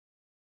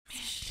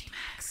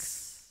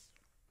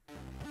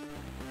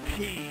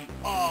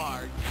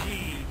P-R-G-R.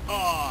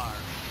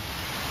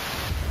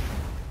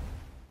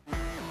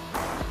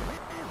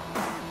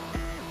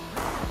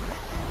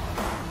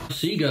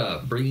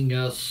 Sega bringing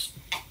us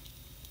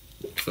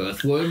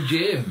Earthworm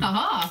Jim.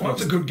 Aha! Well,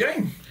 that's a good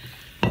game.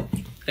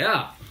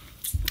 Yeah,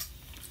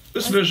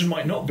 This version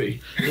might not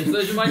be. this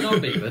version might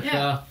not be, but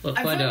Yeah. let's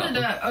I find found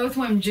out. that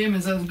Earthworm Jim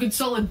is a good,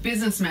 solid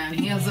businessman.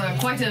 He has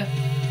quite an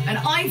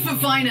eye for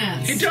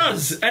finance. He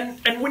does, and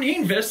when he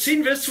invests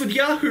with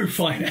Yahoo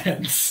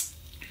Finance.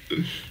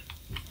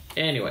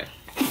 Anyway.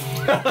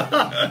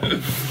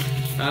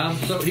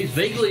 So he's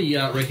vaguely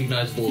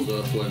recognisable as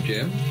Earthworm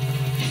Jim.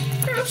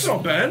 Yeah, that's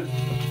not bad.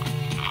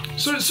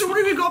 So what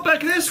have you got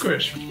back there,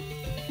 Squish?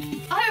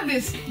 I have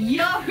this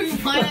Yahoo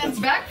Finance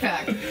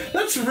backpack.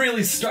 That's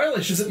really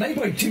stylish. Is it made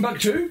by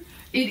Timbuktu?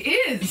 It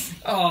is.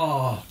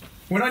 Oh,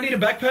 when I need a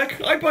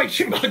backpack, I buy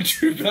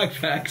Timbuktu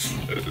backpacks.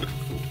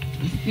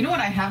 You know what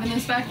I have in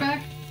this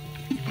backpack?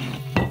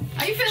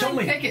 Are you Tell feeling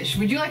me. peckish?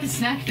 Would you like a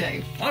snack,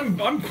 Dave?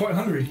 I'm quite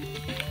hungry.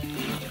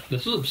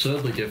 This is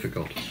absurdly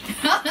difficult.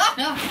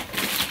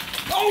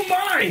 Oh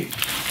my!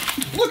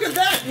 Look at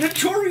that!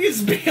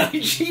 Notorious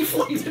B.I.G.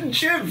 flavoured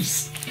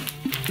chips!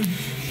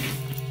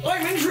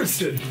 I'm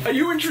interested. Are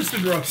you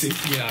interested, Roxy?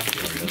 Yeah, I'm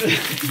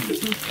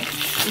curious.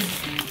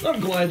 I'm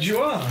glad you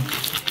are.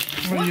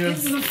 What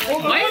is the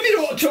Well, I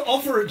need to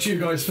offer it to you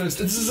guys first.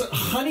 This is a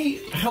honey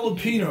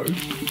jalapeno.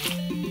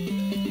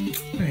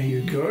 There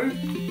you go.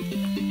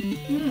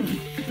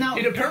 Now,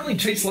 It apparently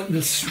tastes like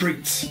the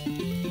streets.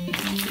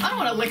 I don't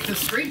want to lick the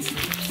streets.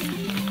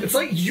 It's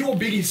like your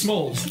Biggie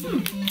Smalls.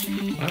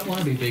 I don't want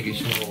to be Biggie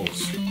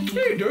Smalls.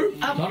 Yeah, you do.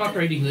 Not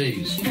after eating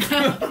these.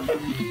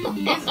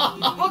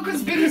 Well,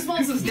 because Biggie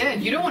Smalls is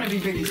dead. You don't want to be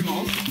Biggie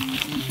Smalls.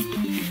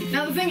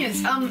 Now the thing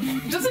is,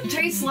 does it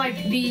taste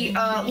like the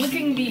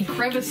licking the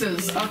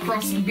crevices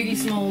across Biggie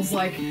Smalls,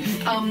 like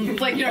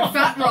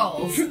fat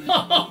rolls?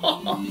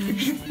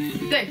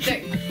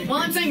 Dave,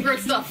 while I'm saying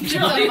gross stuff, chips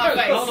out of my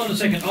face. Hold on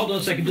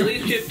a second. Do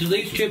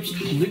these chips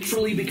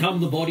literally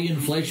become the body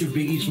and flesh of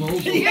Biggie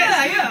Smalls?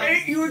 Yeah.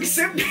 You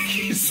accept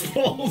Biggie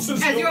Smalls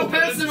as Your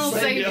personal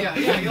savior.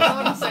 Yeah, your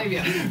Lord and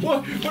savior.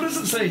 What does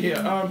it say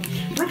here?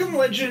 Brooklyn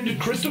legend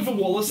Christopher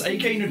Wallace,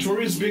 aka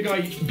Notorious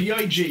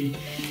B.I.G.,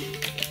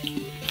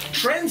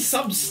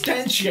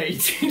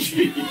 transubstantiates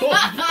into your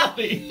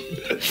body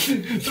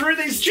through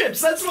these chips.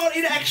 That's what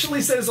it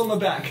actually says on the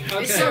back.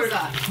 Okay. It says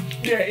that.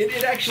 Yeah,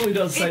 it actually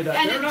does say that.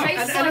 And it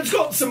tastes and like- it's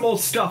got some more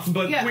stuff,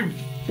 but Yeah.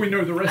 we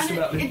know the rest And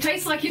about it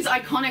tastes like his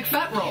iconic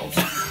fat rolls.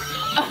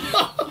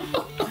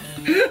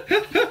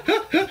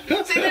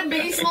 See, they're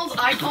Biggie Smalls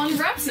icon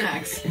wrap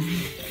snacks.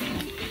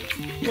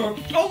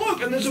 Oh,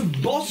 look, and there's a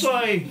Boss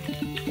Eye.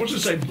 What's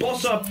it say?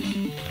 Boss Up.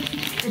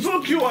 It's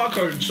not a QR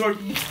code, so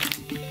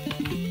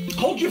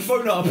hold your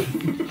phone up.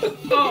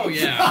 Oh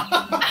yeah.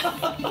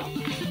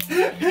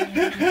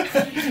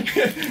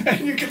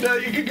 And you can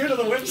go to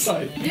the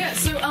website. Yeah,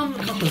 so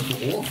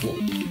That's awful.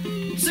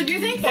 so do you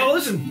think that Oh,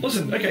 listen.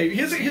 Okay,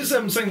 here's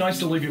something nice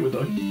to leave you with,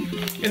 though.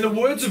 In the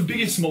words of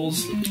Biggie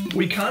Smalls,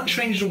 we can't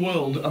change the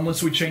world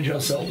unless we change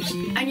ourselves.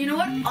 and you know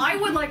what? I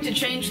would like to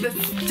change the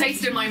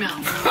taste in my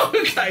mouth.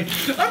 Okay,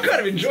 I'm kind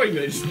of enjoying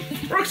this.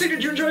 Roxy,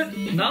 did you enjoy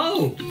it?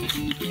 No.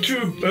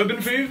 Too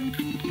urban for you?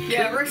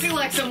 Yeah, Roxy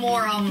likes a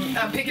more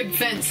picket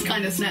fence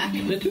kind of snack.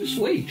 They're too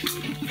sweet.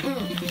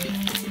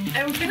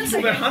 I was gonna say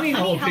Well, they're honey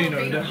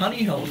jalapeno. They're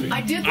honey jalapeno.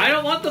 I did. I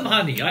don't want them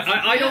honey.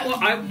 I don't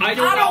want. I I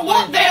don't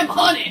want them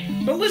honey.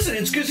 But listen,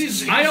 it's because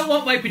I don't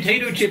want my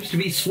potato chips to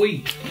be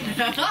sweet.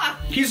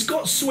 he's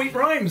got sweet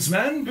rhymes,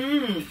 man.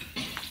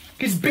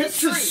 His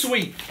bits are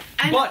sweet.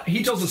 And- But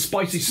he tells a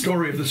spicy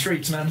story of the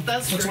streets, man.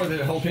 That's why true.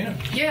 they're jalapeno.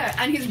 Yeah,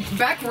 and his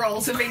back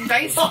rolls have been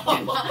based on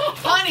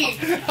honey,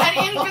 and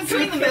in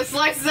between them there's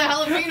slices of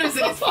jalapenos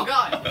that he's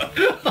forgot.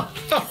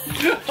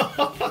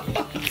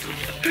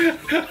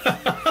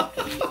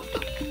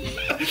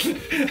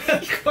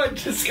 That's quite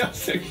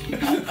disgusting.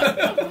 Well,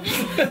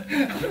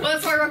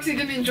 that's why Roxy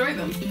didn't enjoy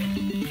them.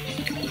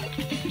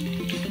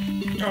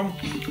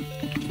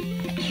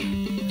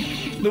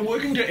 They're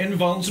working to end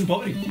violence and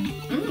poverty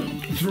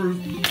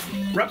through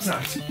rap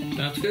snacks.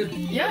 That's good.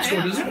 Yeah, That's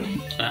yeah. good, isn't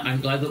it?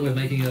 I'm glad that we're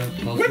making a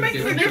positive We're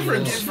making a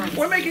difference. Difference.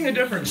 We're making a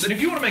difference. And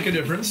if you want to make a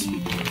difference,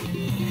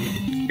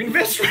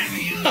 invest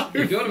really hard.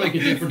 If you want to make a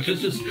difference,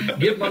 just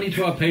give money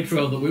to our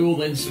Patreon that we will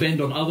then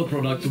spend on other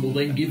products and we'll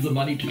then give the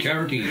money to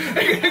charities.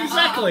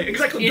 Exactly.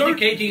 Don't,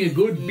 Indicating a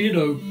good,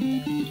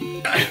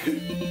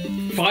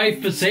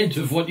 5%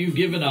 of what you've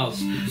given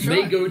us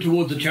may go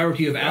towards a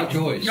charity of our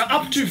choice.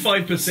 up to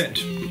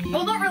 5%.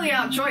 Well, not really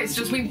our choice,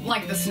 just we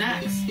like the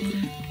snacks.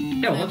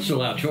 Yeah, well, that's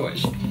still our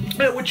choice.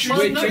 Which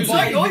Well, no, it's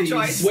not your these.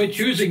 choice. We're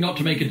choosing not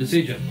to make a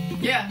decision.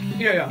 Yeah.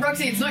 Yeah.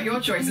 Roxy, it's not your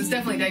choice, it's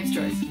definitely Dave's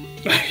choice.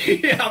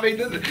 Yeah, I mean,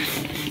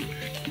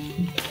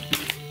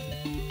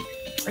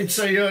 it's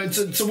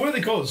a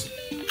worthy cause.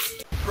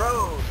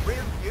 Pro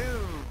review.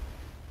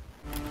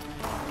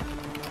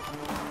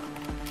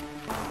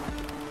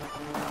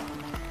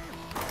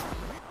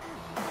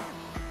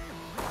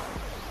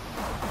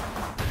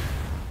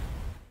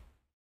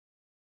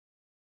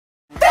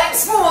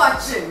 Thanks for watching!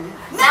 watching.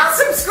 Now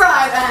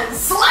subscribe and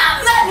slam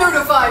that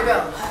notify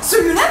bell so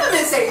you never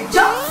miss a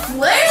jump,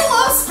 flail,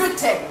 or spit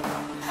take.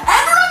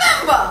 And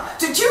remember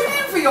to tune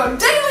in for your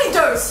daily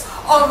dose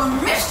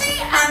of Misty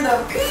and the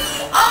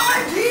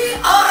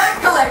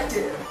PIGI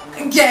Collective.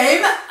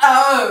 Game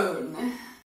on!